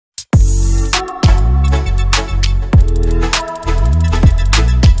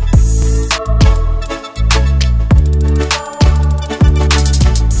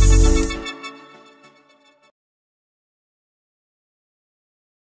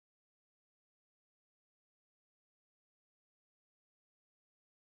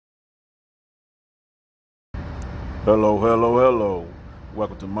Hello, hello, hello.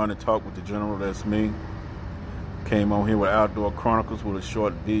 Welcome to Money Talk with the General. That's me. Came on here with Outdoor Chronicles with a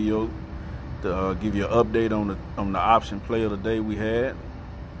short video to give you an update on the option play of the day we had.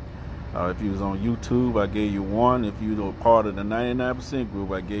 If you was on YouTube, I gave you one. If you were part of the 99% group,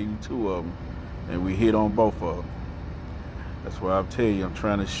 I gave you two of them, and we hit on both of them. That's why I tell you, I'm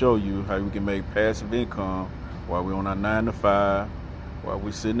trying to show you how we can make passive income while we're on our 9 to 5, while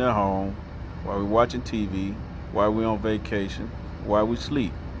we're sitting at home, while we're watching TV, while we're on vacation, while we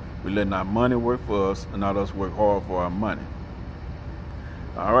sleep. We're letting our money work for us and not us work hard for our money.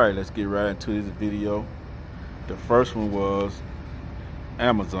 All right, let's get right into this video. The first one was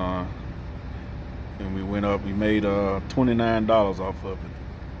Amazon, and we went up. We made $29 off of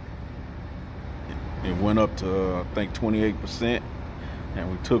it. It went up to I think 28%, and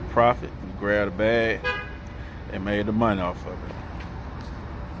we took profit. We grabbed a bag and made the money off of it.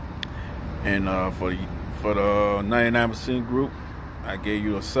 And for the 99% group, I gave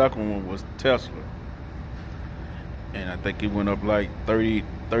you a second one was Tesla, and I think it went up like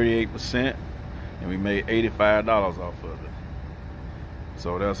 38%, and we made $85 off of it.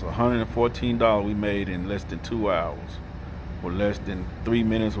 So that's $114 we made in less than 2 hours, or less than 3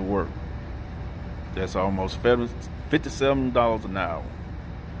 minutes of work. That's almost $57 an hour.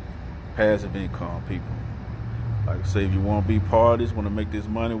 Passive income, people. Like I say, if you want to be part of this, want to make this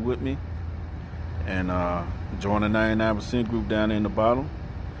money with me, and join the 99% group down there in the bottom.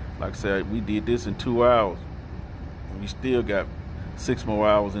 Like I said, we did this in 2 hours, and we still got 6 more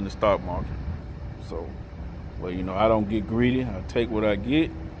hours in the stock market. So, well, you know, I don't get greedy. I take what I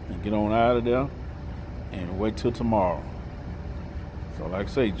get and get on out of there and wait till tomorrow. So like I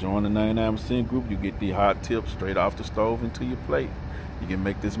say, join the 99% group. You get the hot tips straight off the stove into your plate. You can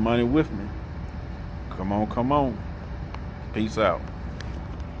make this money with me. Come on, come on. Peace out.